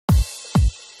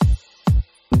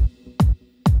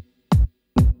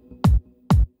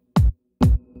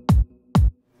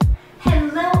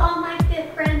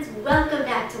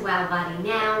Wow Body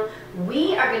Now.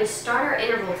 We are going to start our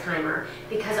interval timer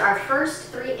because our first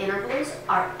 3 intervals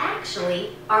are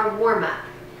actually our warm-up.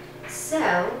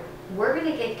 So we're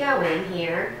going to get going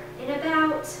here in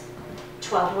about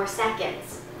 12 more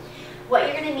seconds. What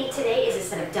you're going to need today is a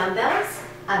set of dumbbells,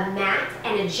 a mat,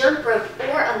 and a jump rope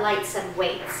or a light set of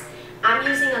weights. I'm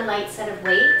using a light set of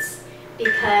weights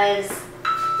because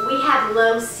we have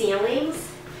low ceilings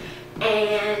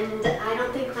and I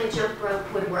don't think my jump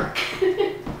rope would work.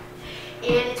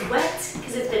 And it's wet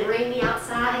because it's been rainy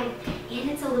outside and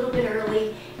it's a little bit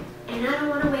early and I don't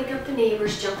want to wake up the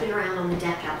neighbors jumping around on the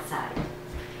deck outside.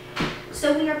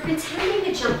 So we are pretending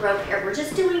to jump rope here. We're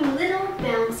just doing little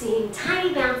bouncing,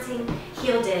 tiny bouncing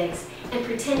heel digs and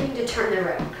pretending to turn the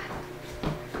rope.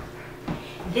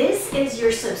 This is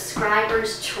your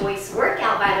subscriber's choice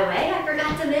workout, by the way. I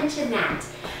forgot to mention that.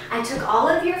 I took all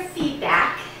of your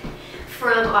feedback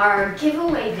from our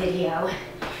giveaway video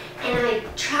and I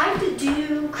tried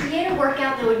to create a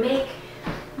workout that would make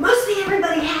mostly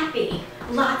everybody happy.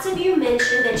 Lots of you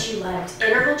mentioned that you loved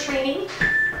interval training.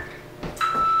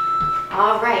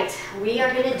 All right, we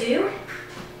are going to do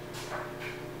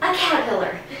a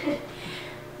caterpillar.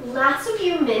 Lots of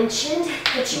you mentioned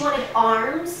that you wanted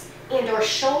arms and or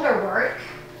shoulder work,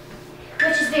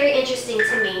 which is very interesting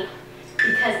to me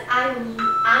because I'm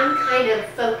kind of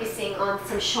focusing on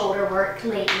some shoulder work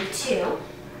lately too.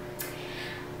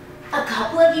 A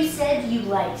couple of you said you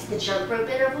liked the jump rope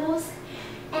intervals,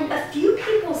 and a few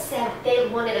people said they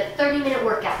wanted a 30-minute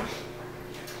workout.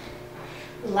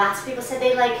 Lots of people said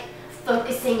they like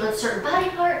focusing on certain body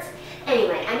parts.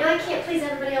 Anyway, I know I can't please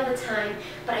everybody all the time,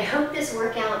 but I hope this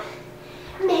workout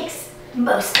makes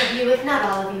most of you, if not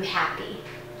all of you, happy.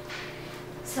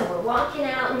 So we're walking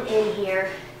out and in here,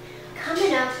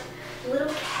 coming up,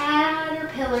 little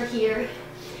caterpillar here,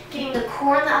 getting the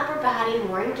core and the upper body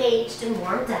more engaged and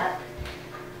warmed up.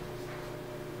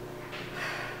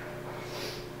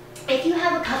 If you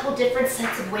have a couple different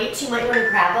sets of weights, you might want to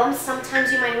grab them.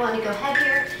 Sometimes you might want to go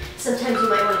heavier, sometimes you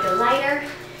might want to go lighter.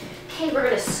 Okay, we're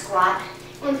going to squat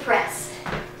and press.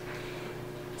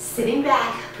 Sitting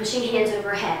back, pushing hands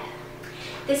overhead.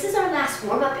 This is our last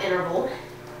warm-up interval.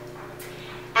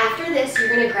 After this, you're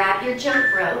going to grab your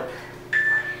jump rope.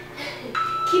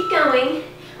 Keep going.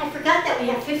 I forgot that we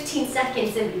have 15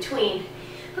 seconds in between.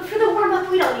 But for the warm-up,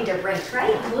 we don't need a break,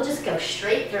 right? We'll just go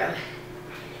straight through.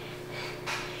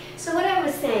 So what I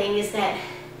was saying is that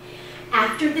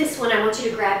after this one, I want you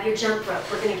to grab your jump rope.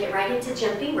 We're going to get right into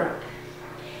jumping rope.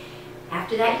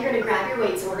 After that, you're going to grab your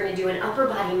weights and we're going to do an upper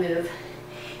body move.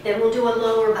 Then we'll do a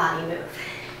lower body move.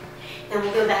 Then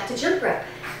we'll go back to jump rope.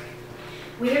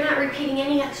 We are not repeating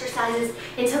any exercises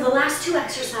until the last 2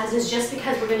 exercises just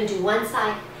because we're going to do one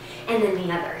side and then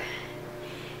the other.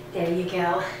 There you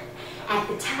go. At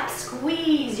the top,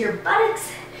 squeeze your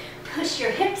buttocks, push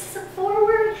your hips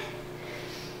forward.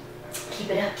 Keep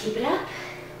it up, keep it up.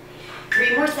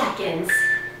 3 more seconds.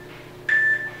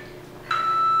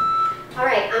 All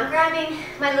right, I'm grabbing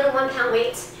my little 1-pound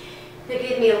weights that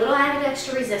give me a little added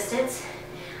extra resistance.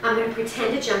 I'm going to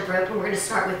pretend to jump rope and we're going to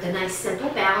start with a nice simple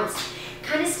bounce,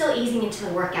 kind of still easing into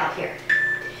the workout here.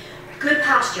 Good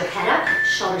posture, head up,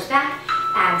 shoulders back,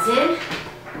 abs in.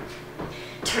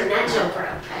 Turn that jump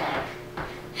rope.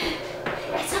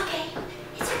 It's okay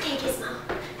Gizmo.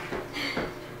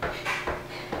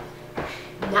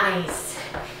 Nice.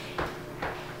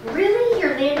 Really,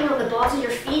 you're landing on the balls of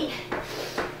your feet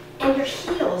and your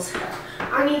heels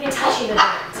aren't even touching the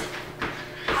ground.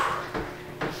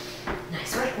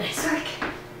 Nice work, nice work.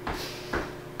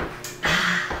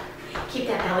 Keep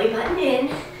that belly button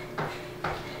in.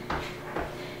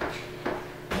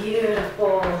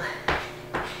 Beautiful.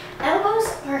 Elbows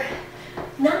are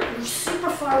not super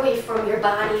far away from your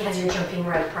body as you're jumping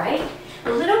rope, right?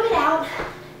 A little bit out,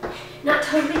 not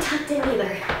totally tucked in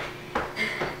either.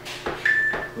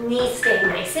 Knees stay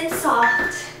nice and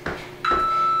soft.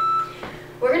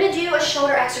 We're going to do a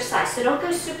shoulder exercise, so don't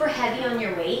go super heavy on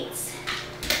your weights.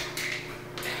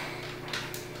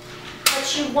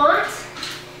 But you want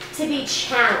to be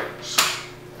challenged.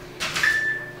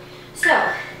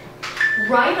 So,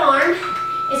 right arm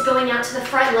is going out to the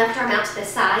front, left arm out to the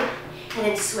side, and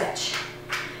then switch.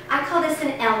 I call this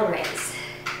an L raise.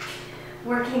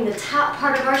 Working the top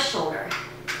part of our shoulder.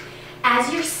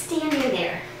 As you're standing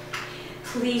there,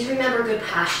 please remember good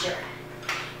posture.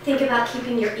 Think about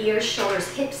keeping your ears, shoulders,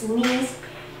 hips, knees,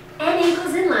 and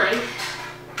ankles in line.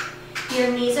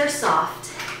 Your knees are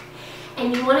soft.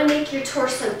 And you want to make your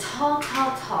torso tall,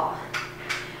 tall, tall.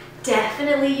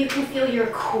 Definitely you can feel your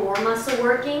core muscle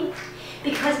working.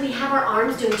 Because we have our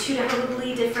arms doing 2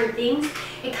 totally different things,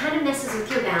 it kind of messes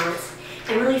with your balance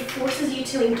and really forces you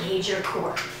to engage your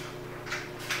core.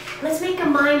 Let's make a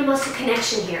mind-muscle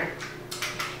connection here.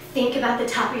 Think about the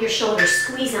top of your shoulders.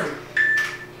 Squeeze them.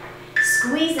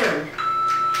 Squeeze them.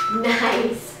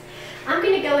 Nice. I'm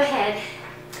going to go ahead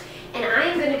and I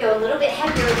am going to go a little bit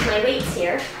heavier with my weights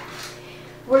here.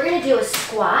 We're going to do a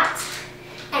squat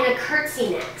and a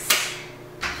curtsy next.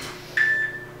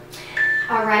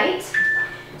 All right?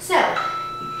 So,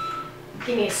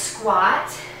 give me a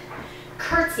squat,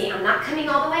 curtsy. I'm not coming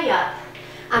all the way up.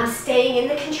 I'm staying in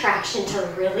the contraction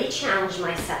to really challenge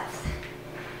myself.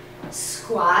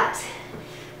 Squat,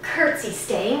 curtsy,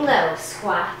 staying low.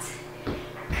 Squat,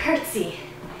 curtsy,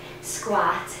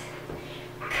 squat,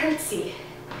 curtsy,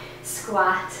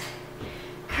 squat,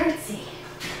 curtsy,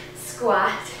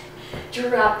 squat.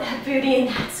 Drop that booty in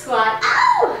that squat.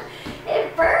 Ow!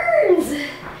 It burns.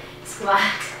 Squat,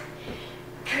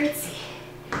 curtsy,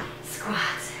 squat,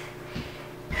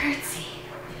 curtsy,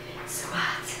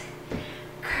 squat,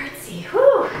 curtsy.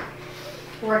 Whew.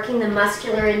 Working the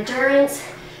muscular endurance,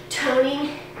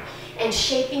 toning and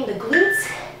shaping the glutes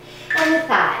and the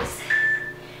thighs.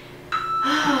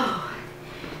 Oh,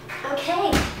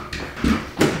 okay.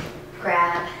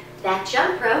 Grab that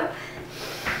jump rope.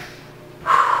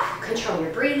 Control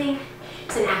your breathing.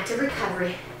 It's an active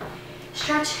recovery.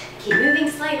 Stretch, keep moving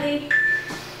slightly.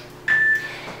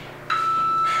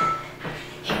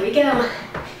 Here we go.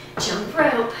 Jump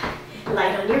rope,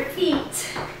 light on your feet.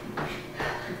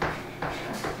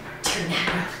 Turn that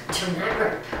rope, turn that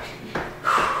rope.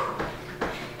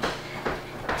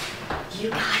 You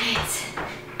got it.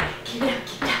 Keep it up,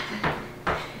 keep it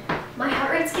up. My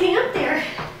heart rate's getting up there.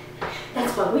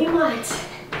 That's what we want.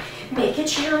 Make it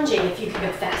challenging. If you can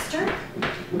go faster,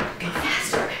 go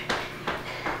faster.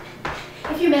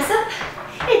 If you mess up,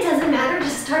 it doesn't matter.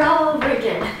 Just start all over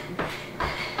again.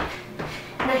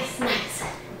 Nice, nice.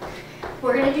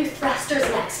 We're going to do thrusters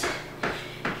next.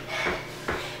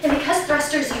 And because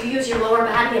thrusters, you use your lower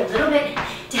body a little bit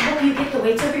to help you get the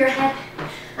weights over your head,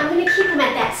 I'm going to keep them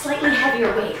at that slightly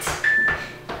heavier weight.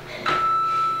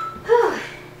 Whew.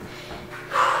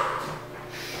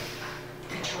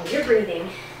 Control your breathing.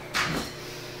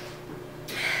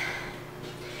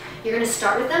 You're going to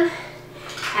start with them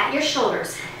at your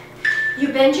shoulders.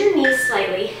 You bend your knees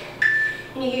slightly,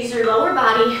 and you use your lower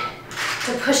body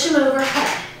to push them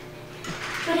overhead.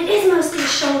 But it is mostly a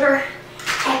shoulder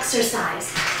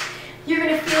exercise. You're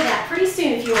going to feel that pretty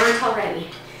soon if you aren't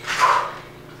already.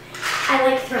 I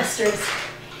like thrusters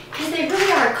because they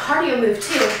really are a cardio move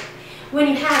too when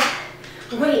you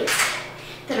have weights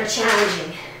that are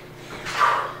challenging.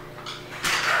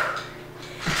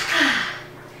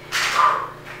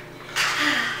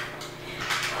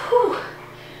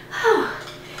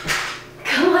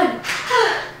 Come on.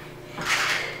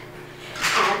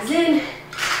 Abs in.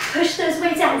 Push those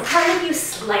weights out in front of you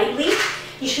slightly.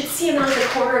 You should see them out of the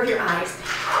corner of your eyes.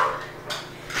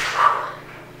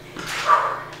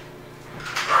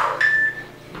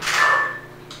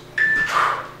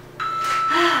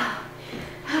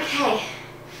 Okay,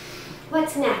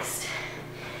 what's next?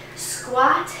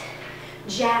 Squat,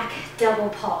 jack, double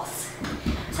pulse.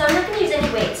 So I'm not going to use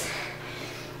any weights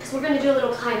because we're going to do a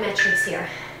little plyometrics here.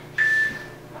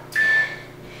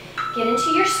 Get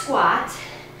into your squat.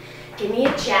 Give me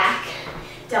a jack,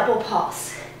 double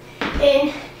pulse.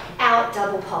 In, out,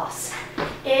 double pulse.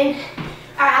 In,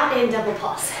 or out, in, double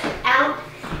pulse. Out,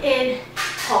 in,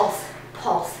 pulse,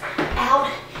 pulse.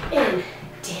 Out, in,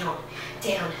 down,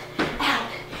 down.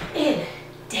 Out, in,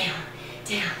 down,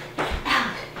 down.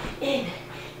 Out, in,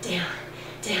 down,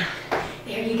 down.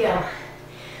 There you go.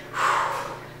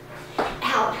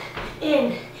 Out,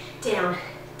 in, down,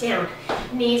 down.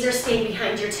 Knees are staying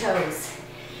behind your toes.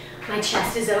 My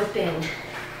chest is open.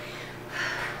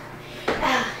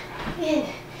 Out, in,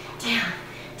 down,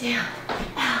 down.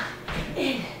 Out,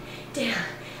 in, down,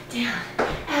 down.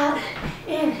 Out,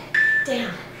 in,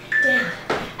 down, down.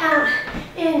 Out,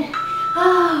 in.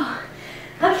 Oh,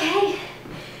 okay.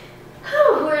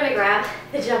 Whew, we're gonna grab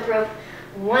the jump rope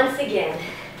once again.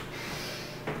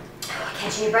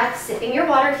 Catching your breath, sipping your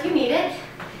water if you need it.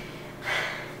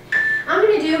 I'm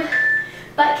gonna do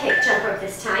butt kick jump rope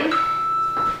this time.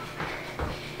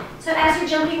 So as you're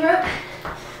jumping rope,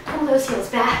 pull those heels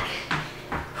back.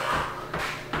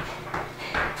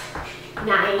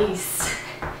 Nice.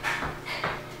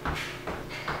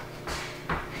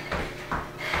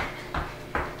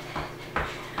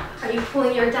 Are you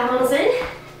pulling your abdominals in?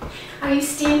 Are you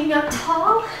standing up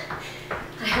tall?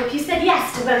 I hope you said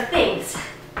yes to both things.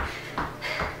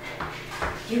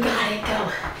 You got it,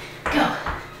 go, go,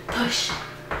 push.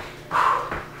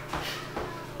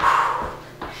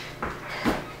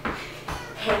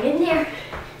 Hang in there,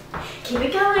 keep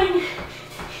it going,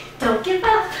 don't give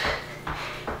up.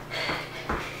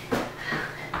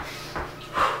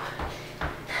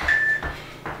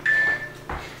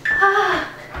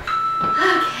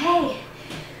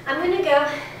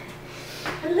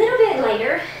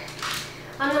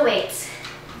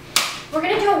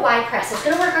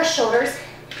 shoulders,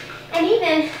 and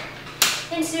even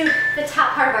into the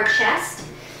top part of our chest.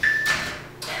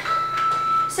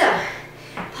 So,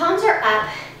 palms are up,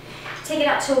 take it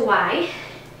out to a Y,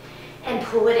 and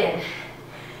pull it in.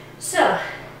 So,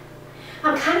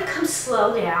 I'm kind of come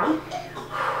slow down.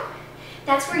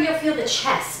 That's where you'll feel the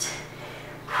chest.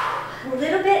 A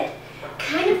little bit,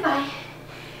 kind of by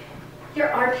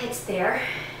your armpits there.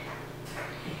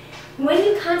 When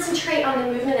you concentrate on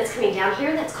the movement that's coming down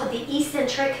here, that's called the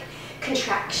eccentric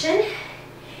contraction.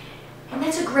 And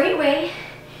that's a great way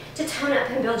to tone up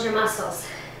and build your muscles.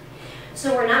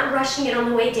 So we're not rushing it on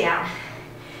the way down.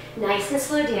 Nice and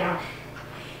slow down.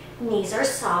 Knees are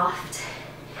soft.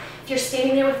 If you're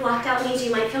standing there with locked out knees,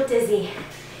 you might feel dizzy.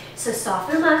 So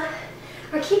soften them up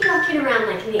or keep walking around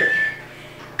like me.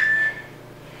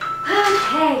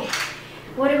 Okay,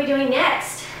 what are we doing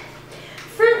next?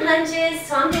 Front lunges,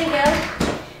 so I'm gonna go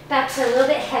back to a little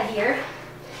bit heavier.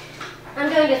 I'm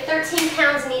going to 13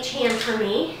 pounds in each hand for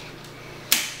me.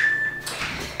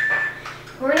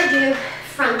 We're gonna do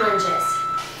front lunges.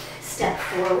 Step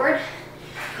forward,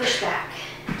 push back,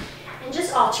 and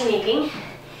just alternating.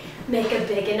 Make a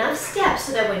big enough step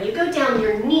so that when you go down,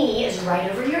 your knee is right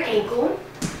over your ankle.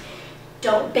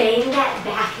 Don't bang that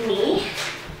back knee.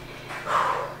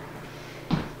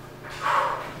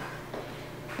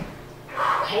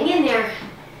 Hang in there.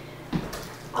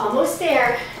 Almost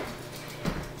there.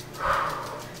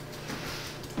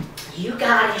 You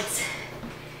got it.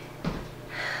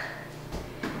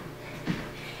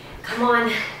 Come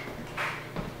on.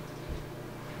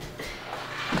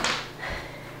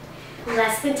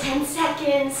 Less than 10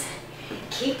 seconds.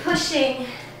 Keep pushing.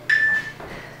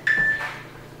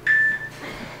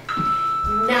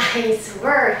 Nice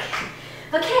work.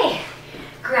 Okay,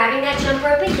 grabbing that jump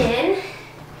rope again.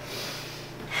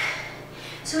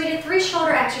 So we did 3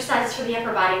 shoulder exercises for the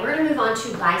upper body. We're gonna move on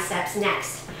to biceps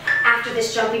next, after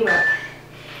this jumping rope.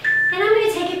 And I'm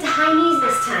gonna take it to high knees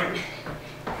this time.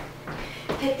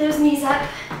 Pick those knees up.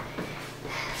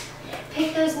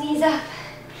 Pick those knees up.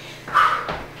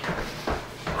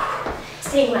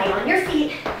 Staying light on your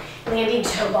feet, landing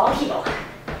toe ball heel.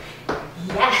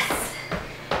 Yes.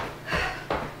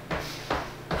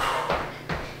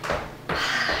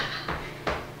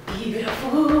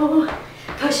 Beautiful.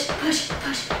 Push, push,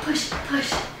 push, push,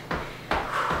 push.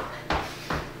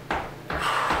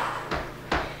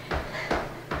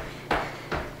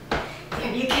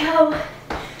 There you go.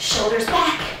 Shoulders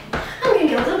back. I'm gonna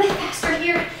go a little bit faster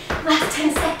here. Last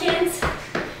 10 seconds.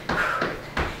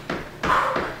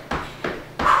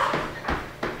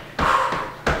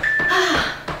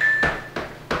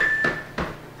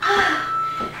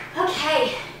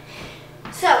 Okay.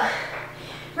 So,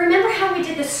 remember how we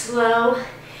did the slow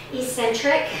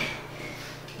eccentric?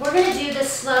 We're going to do the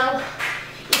slow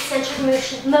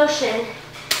eccentric motion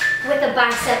with a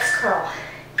biceps curl.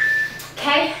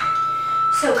 Okay?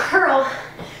 So curl,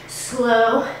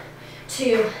 slow,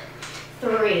 2,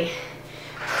 3.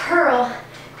 Curl,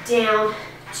 down,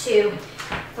 2,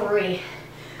 3.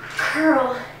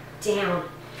 Curl, down,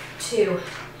 2,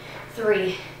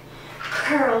 3.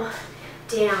 Curl,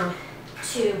 down,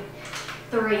 2,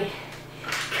 3.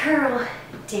 Curl,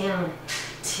 down,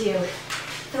 2,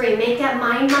 3. Make that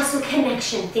mind-muscle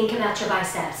connection. Think about your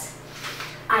biceps.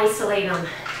 Isolate them.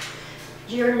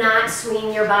 You're not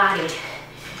swinging your body.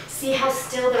 See how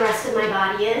still the rest of my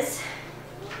body is?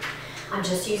 I'm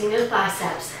just using those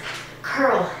biceps.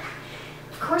 Curl.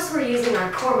 Of course we're using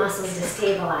our core muscles to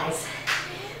stabilize,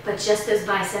 but just those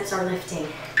biceps are lifting.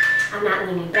 I'm not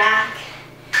leaning back.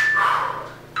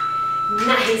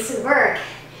 Nice work.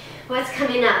 What's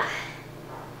coming up?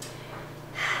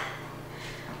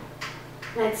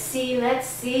 Let's see, let's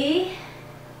see.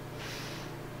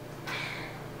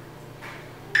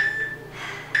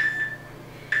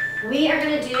 We are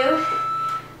going to do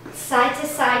side to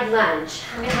side lunge.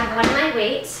 I'm going to have one of my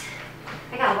weights.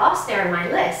 I got lost there in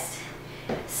my list.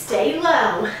 Stay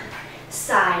low,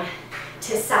 side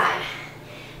to side.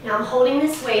 Now I'm holding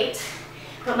this weight,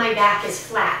 but my back is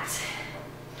flat.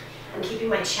 I'm keeping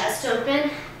my chest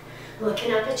open,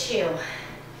 looking up at you.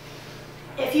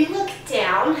 If you look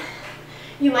down,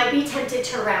 you might be tempted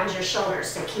to round your shoulders,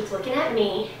 so keep looking at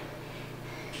me,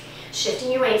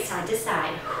 shifting your weight side to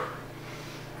side.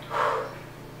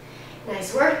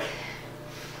 Nice work.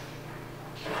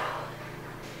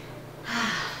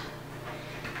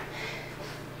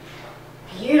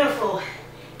 Beautiful.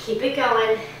 Keep it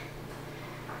going.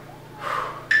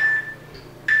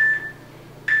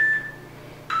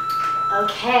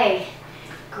 Okay,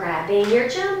 grabbing your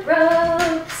jump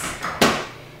ropes.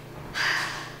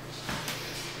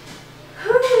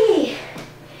 Hooey.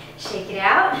 Shake it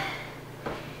out.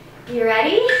 You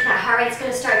ready? heart rate's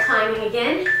gonna start climbing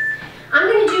again.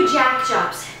 I'm gonna do jack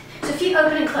jumps. So feet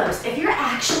open and closed. If you're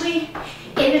actually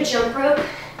in a jump rope,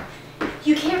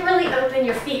 you can't really open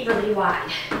your feet really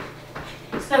wide.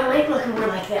 So it might look more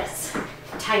like this.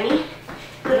 Tiny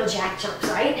little jack jumps,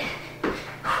 right?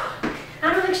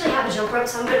 I don't actually have a jump rope,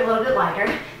 so I'm going a little bit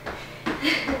lighter.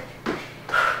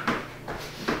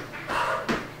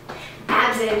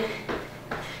 Abs in,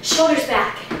 shoulders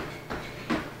back.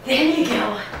 There you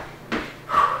go.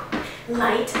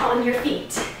 Light on your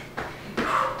feet.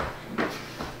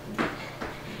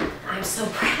 I'm so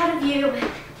proud of you.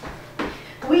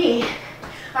 We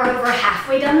are over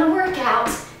halfway done the workout.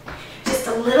 Just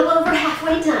a little over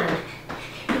halfway done.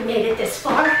 You made it this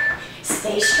far.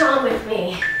 Stay strong with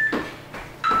me.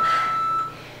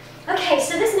 Okay,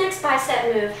 so this next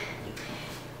bicep move,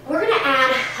 we're gonna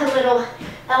add a little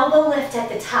elbow lift at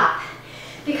the top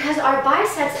because our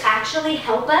biceps actually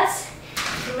help us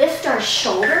lift our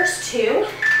shoulders too.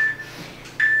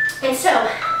 And so,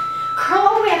 curl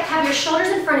all the way up, have your shoulders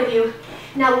in front of you.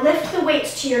 Now lift the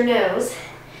weights to your nose.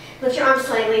 Lift your arms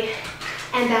slightly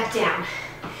and back down.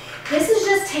 This is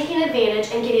just taking advantage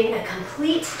and getting a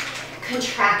complete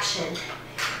contraction.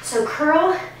 So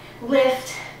curl,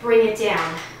 lift, bring it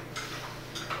down.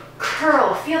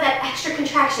 Curl, feel that extra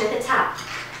contraction at the top.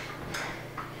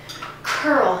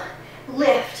 Curl,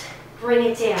 lift, bring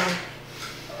it down.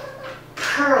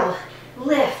 Curl,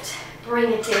 lift,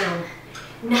 bring it down.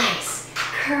 Nice.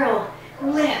 Curl,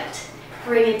 lift,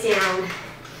 bring it down.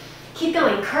 Keep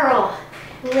going. Curl,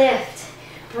 lift,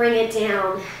 bring it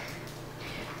down.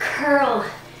 Curl,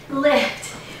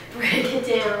 lift, bring it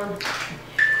down.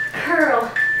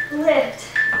 Curl, lift,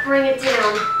 bring it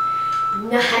down.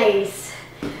 Nice.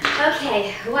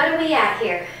 Okay, what are we at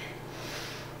here?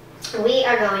 We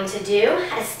are going to do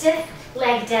a stiff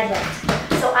leg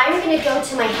deadlift. So I'm going to go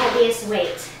to my heaviest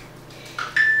weight.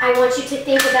 I want you to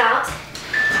think about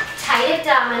tight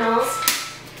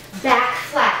abdominals, back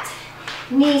flat,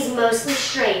 knees mostly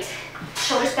straight,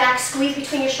 shoulders back, squeeze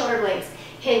between your shoulder blades,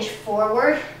 hinge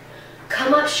forward,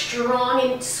 come up strong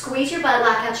and squeeze your butt,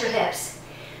 lock out your hips,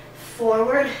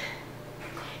 forward.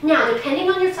 Now, depending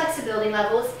on your flexibility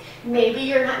levels, maybe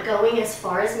you're not going as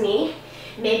far as me,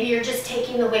 maybe you're just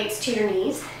taking the weights to your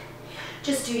knees.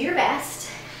 Just do your best.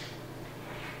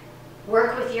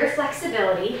 Work with your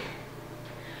flexibility.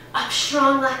 Up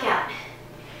strong, lock out.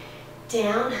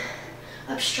 Down,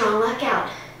 up strong, lock out.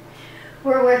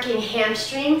 We're working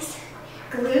hamstrings,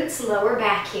 glutes, lower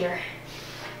back here.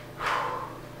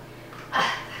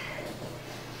 Up,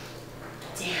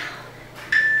 down,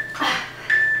 up,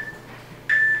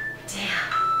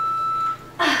 down,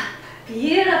 up.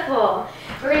 Beautiful.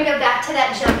 We're going to go back to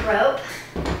that jump rope.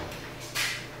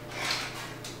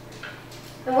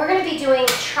 And we're going to be doing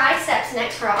triceps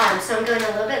next for our arms. So I'm going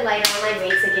a little bit lighter on my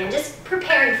weights again, just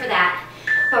preparing for that.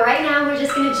 But right now we're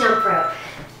just going to jump rope.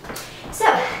 So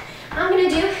I'm going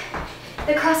to do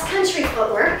the cross-country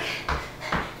footwork,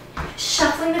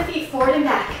 shuffling the feet forward and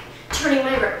back, turning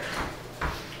my rope.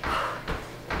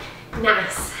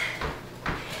 Nice.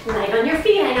 Light on your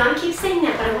feet. I know I keep saying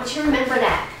that, but I want you to remember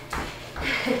that.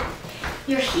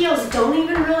 Your heels don't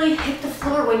even really hit the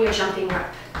floor when you're jumping rope.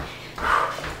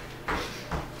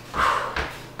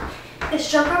 This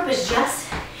jump rope is just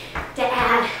to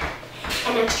add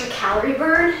an extra calorie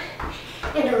burn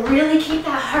and to really keep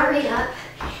that heart rate up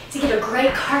to get a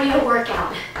great cardio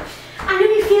workout. I know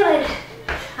you feel it.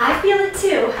 I feel it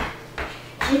too.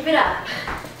 Keep it up.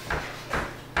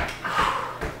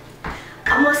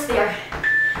 Almost there.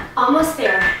 Almost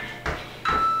there.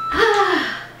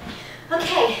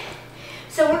 Okay,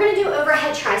 so we're going to do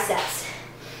overhead triceps.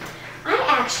 I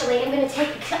actually am going to take,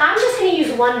 I'm just going to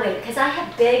use one weight because I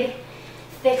have big,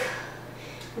 thick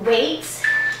weights.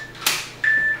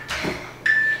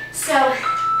 So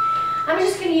I'm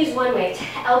just going to use one weight.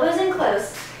 Elbows in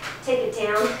close, take it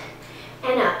down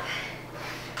and up.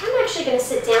 I'm actually going to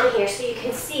sit down here so you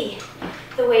can see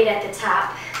the weight at the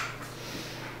top.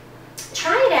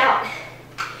 Try it out.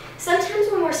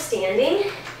 Sometimes when we're standing,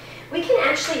 we can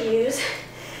actually use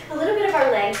a little bit of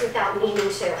our legs without meaning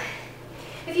to.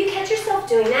 If you catch yourself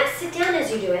doing that, sit down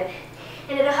as you do it,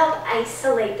 and it'll help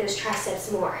isolate those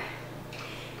triceps more.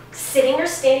 Sitting or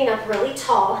standing up really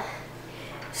tall,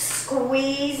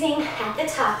 squeezing at the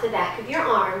top, the back of your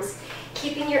arms,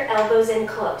 keeping your elbows in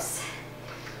close.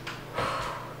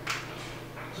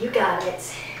 You got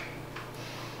it.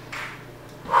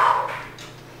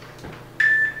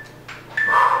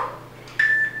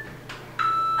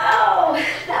 Oh,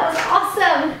 that was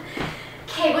awesome.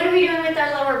 Okay, what are we doing with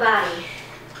our lower body?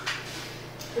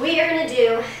 We are going to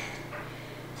do,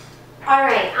 all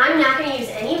right, I'm not going to use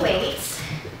any weights.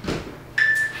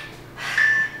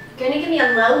 Gonna give me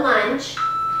a low lunge.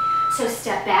 So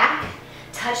step back,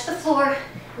 touch the floor,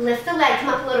 lift the leg, come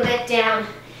up a little bit, down,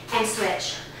 and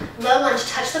switch. Low lunge,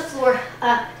 touch the floor,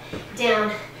 up,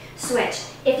 down, switch.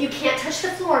 If you can't touch the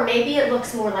floor, maybe it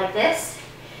looks more like this.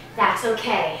 That's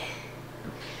okay.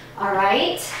 All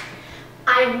right?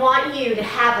 I want you to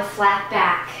have a flat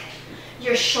back.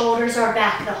 Your shoulders are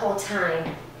back the whole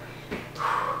time.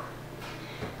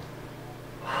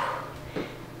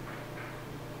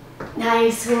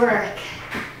 Nice work.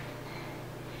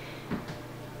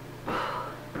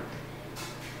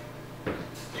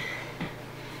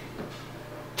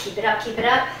 Keep it up, keep it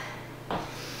up.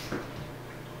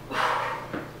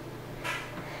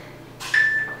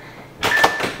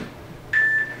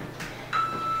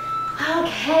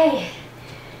 Okay,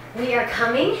 we are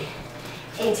coming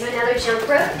into another jump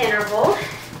rope interval.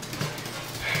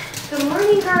 Good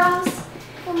morning, girls.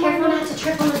 Careful not to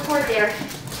trip on the cord there.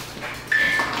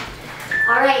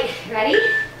 All right, ready?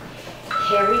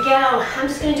 Here we go. I'm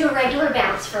just gonna do a regular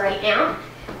bounce for right now.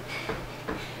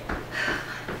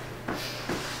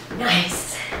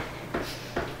 Nice.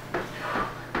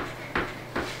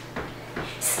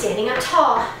 Standing up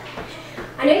tall.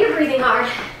 I know you're breathing hard.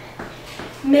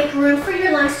 Make room for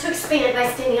your lungs to expand by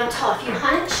standing up tall. If you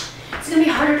hunch, it's gonna be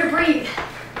harder to breathe.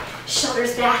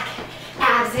 Shoulders back,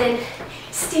 abs in,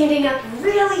 standing up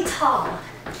really tall.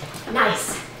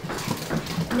 Nice.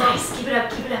 Nice, keep it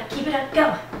up, keep it up, keep it up.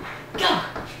 Go, go,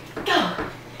 go,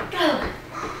 go.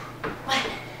 What?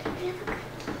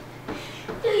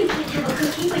 No, you can't have a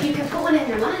cookie, but you can put one in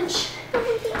your lunch.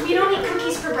 You don't eat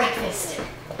cookies for breakfast.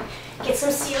 Get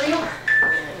some cereal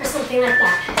or something like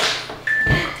that.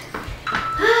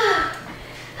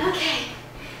 Okay.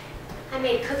 I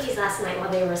made cookies last night while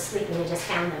they were asleep and I just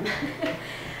found them.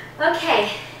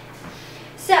 Okay.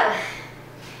 So,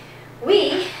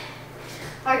 we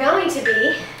are going to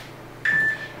be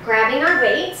grabbing our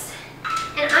weights,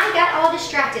 and I got all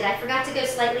distracted. I forgot to go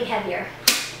slightly heavier.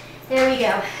 There we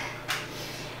go.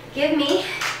 Give me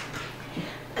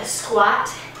a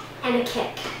squat and a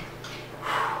kick.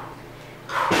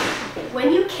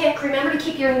 When you kick, remember to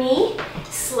keep your knee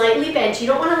slightly bent. You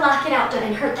don't want to lock it out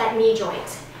and hurt that knee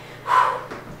joint.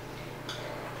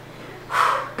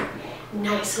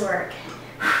 Nice work.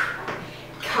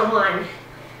 Come on.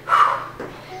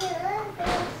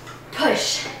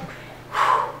 Push.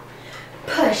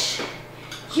 Push.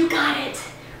 You got it.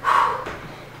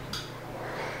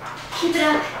 Keep it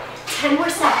up. 10 more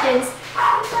seconds.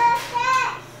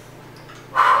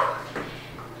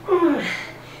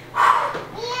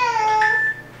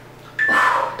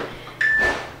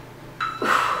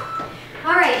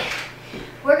 All right.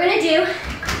 We're going to do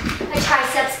a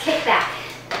triceps kickback.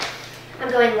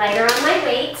 I'm going lighter on my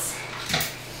weights.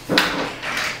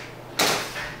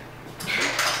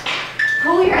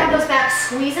 Pull your elbows back,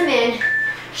 squeeze them in,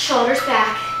 shoulders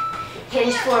back,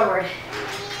 hinge forward.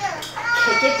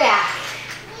 Kick it back.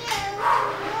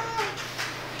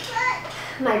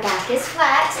 My back is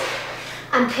flat.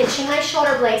 I'm pinching my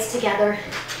shoulder blades together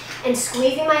and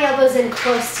squeezing my elbows in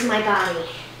close to my body.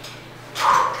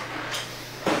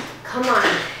 Come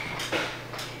on.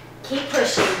 Keep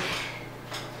pushing.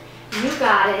 You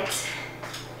got it.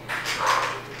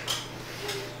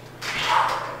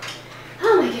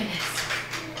 Oh my goodness.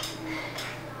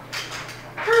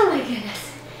 Oh my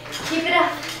goodness. Keep it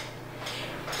up.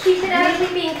 Keep it up.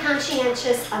 Really being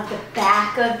conscientious of the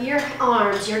back of your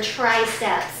arms, your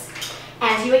triceps.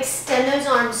 As you extend those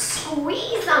arms,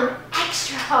 squeeze them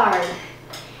extra hard.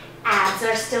 Abs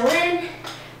are still in.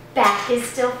 Back is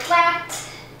still flat.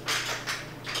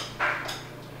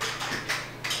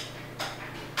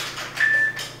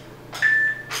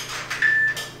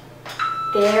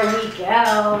 There we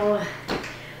go.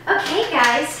 Okay,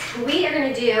 guys, we are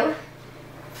going to do,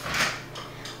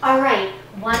 all right,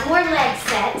 one more leg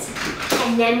set,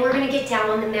 and then we're going to get down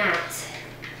on the mat.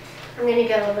 I'm going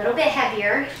to go a little bit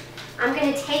heavier. I'm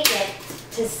going to take it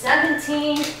to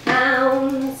 17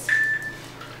 pounds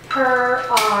per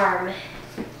arm.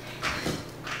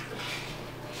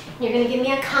 You're going to give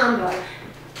me a combo.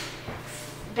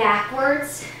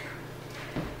 Backwards,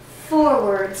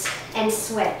 forwards, and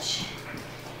switch.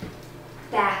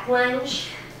 Back lunge,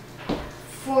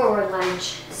 forward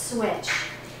lunge, switch.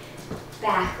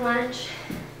 Back lunge,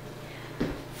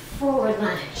 forward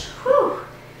lunge. Whew.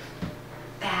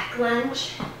 Back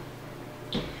lunge,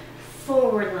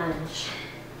 forward lunge.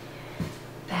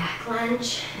 Back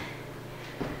lunge,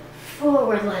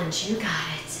 forward lunge. You got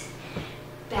it.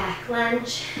 Back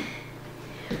lunge,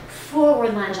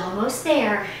 forward lunge. Almost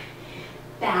there.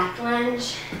 Back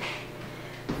lunge,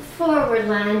 forward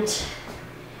lunge.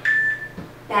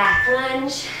 Back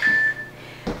lunge,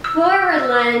 Forward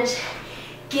lunge.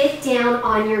 Get down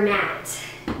on your mat.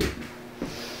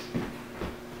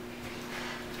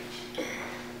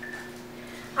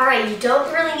 All right, you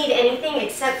don't really need anything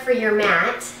except for your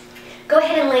mat. Go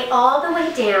ahead and lay all the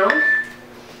way down.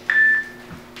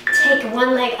 Take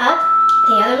one leg up,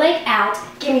 the other leg out.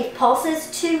 Give me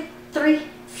pulses, 2, 3,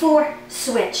 4,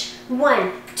 switch.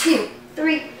 1, 2,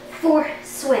 3, 4,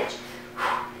 switch.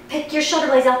 Pick your shoulder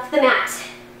blades off the mat.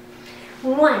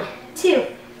 1, 2,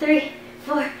 3,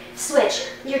 4, switch.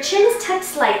 Your chin is tucked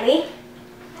slightly.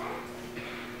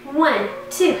 1,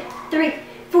 2, 3,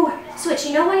 4, switch.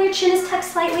 You know why your chin is tucked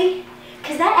slightly?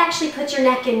 Because that actually puts your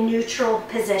neck in neutral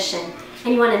position.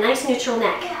 And you want a nice neutral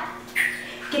neck.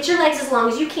 Get your legs as long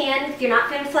as you can. If you're not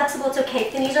feeling flexible, it's okay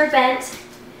if the knees are bent.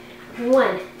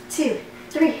 1, 2,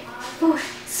 3, 4,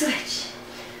 switch.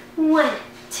 1,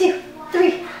 2,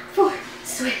 3, 4,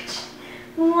 switch.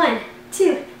 1,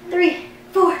 2, 3,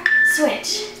 4,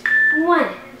 switch. 1,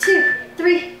 2,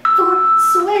 3, 4,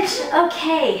 switch.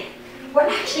 Okay, we're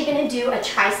actually gonna do a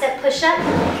tricep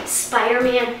push-up,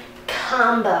 Spider-Man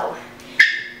combo.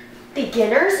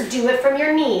 Beginners, do it from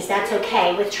your knees, that's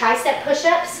okay. With tricep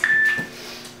push-ups,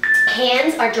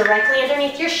 hands are directly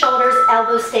underneath your shoulders,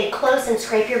 elbows stay close and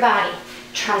scrape your body.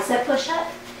 Tricep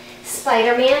push-up,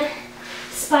 Spider-Man,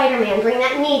 Spider-Man. Bring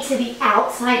that knee to the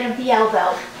outside of the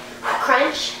elbow.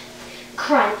 Crunch,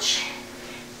 crunch,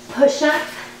 push-up,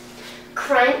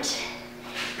 crunch,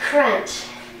 crunch,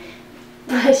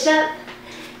 push-up,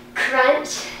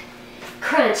 crunch,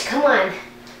 crunch. Come on,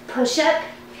 push-up.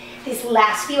 These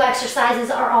last few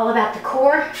exercises are all about the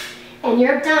core and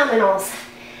your abdominals.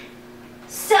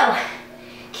 So,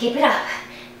 keep it up.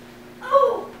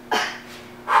 Oh.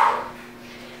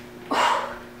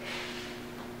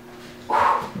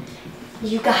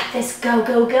 You got this. Go,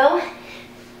 go, go.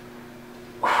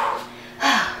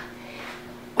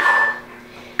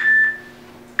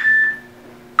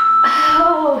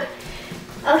 Oh.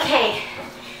 Okay.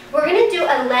 We're going to do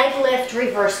a leg lift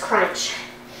reverse crunch.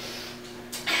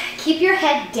 Keep your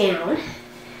head down.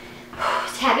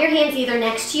 Have your hands either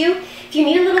next to you. If you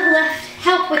need a little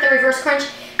help with the reverse crunch,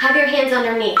 have your hands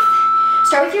underneath.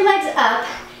 Start with your legs up.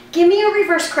 Give me a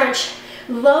reverse crunch.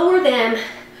 Lower them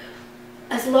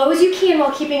as low as you can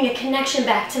while keeping a connection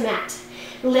back to mat.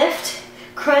 Lift,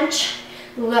 crunch,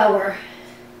 lower.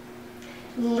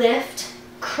 Lift,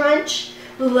 crunch,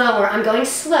 lower. I'm going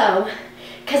slow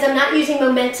because I'm not using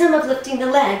momentum of lifting the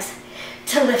legs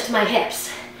to lift my hips.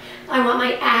 I want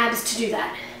my abs to do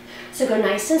that. So go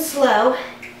nice and slow.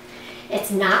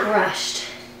 It's not rushed.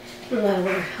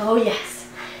 Lower. Oh yes.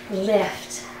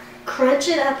 Lift. Crunch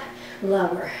it up.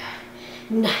 Lower.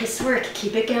 Nice work.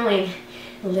 Keep it going.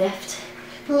 Lift.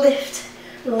 Lift.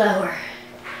 Lower.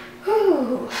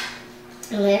 Whew.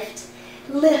 Lift.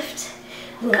 Lift.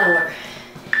 Lower.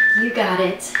 You got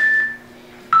it.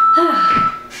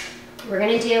 We're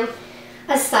going to do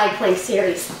a side plank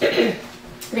series.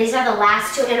 These are the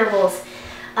last 2 intervals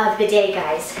of the day,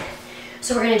 guys.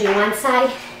 So we're going to do one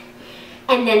side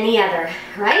and then the other,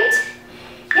 right?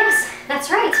 Yes,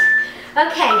 that's right.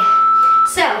 Okay,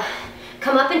 so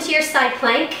come up into your side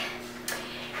plank.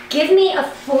 Give me a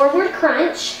forward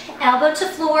crunch, elbow to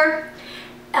floor,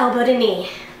 elbow to knee.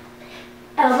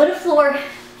 Elbow to floor,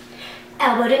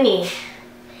 elbow to knee.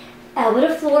 Elbow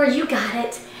to floor, you got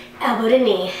it. Elbow to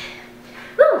knee.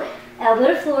 Woo! Elbow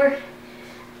to floor,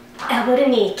 elbow to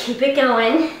knee. Keep it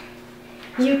going.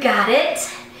 You got it.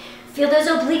 Feel those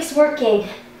obliques working.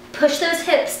 Push those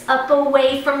hips up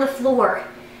away from the floor.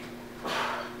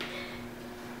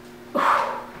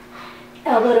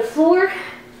 Elbow to floor,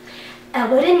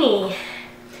 elbow to knee.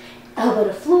 Elbow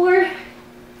to floor,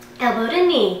 elbow to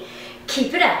knee.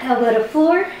 Keep it up. Elbow to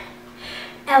floor,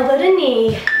 elbow to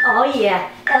knee. Oh yeah.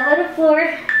 Elbow to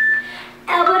floor,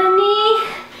 elbow to knee.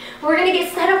 We're gonna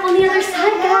get set up on the other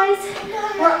side, guys.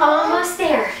 We're almost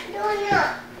there.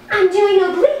 I'm doing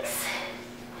obliques.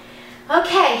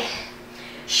 Okay.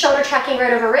 Shoulder tracking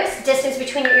right over wrist. Distance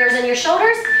between your ears and your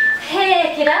shoulders.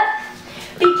 Pick it up.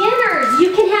 Beginners,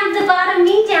 you can have the bottom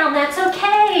knee down. That's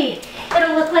okay.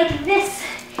 It'll look like this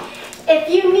if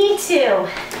you need to.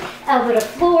 Elbow to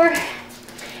floor,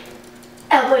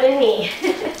 elbow to knee.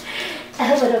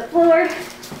 Elbow to floor,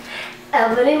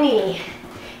 elbow to knee.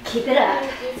 Keep it up.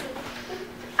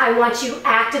 I want you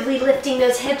actively lifting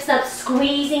those hips up,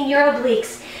 squeezing your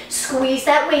obliques. Squeeze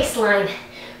that waistline.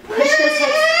 Push those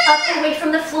hips up away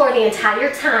from the floor the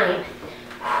entire time.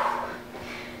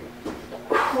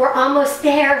 We're almost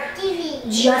there.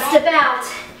 Just about.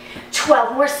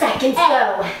 12 more seconds,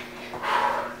 go.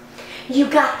 You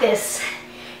got this.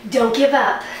 Don't give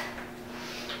up.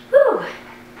 Whew.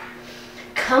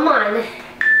 Come on.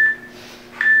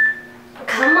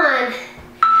 Come on.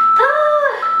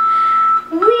 Oh,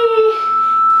 we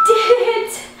did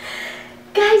it.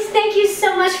 Guys, thank you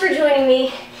so much for joining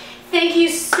me. Thank you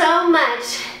so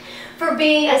much for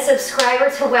being a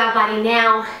subscriber to Wow Body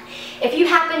Now. If you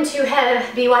happen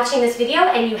to be watching this video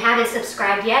and you haven't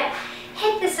subscribed yet,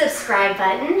 hit the subscribe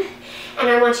button. And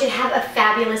I want you to have a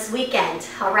fabulous weekend.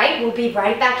 All right, we'll be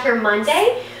right back here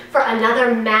Monday for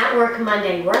another Mat Work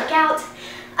Monday workout.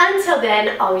 Until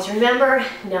then, always remember,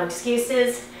 no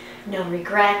excuses, no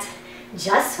regret,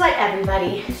 just sweat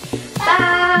everybody.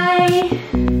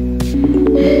 Bye.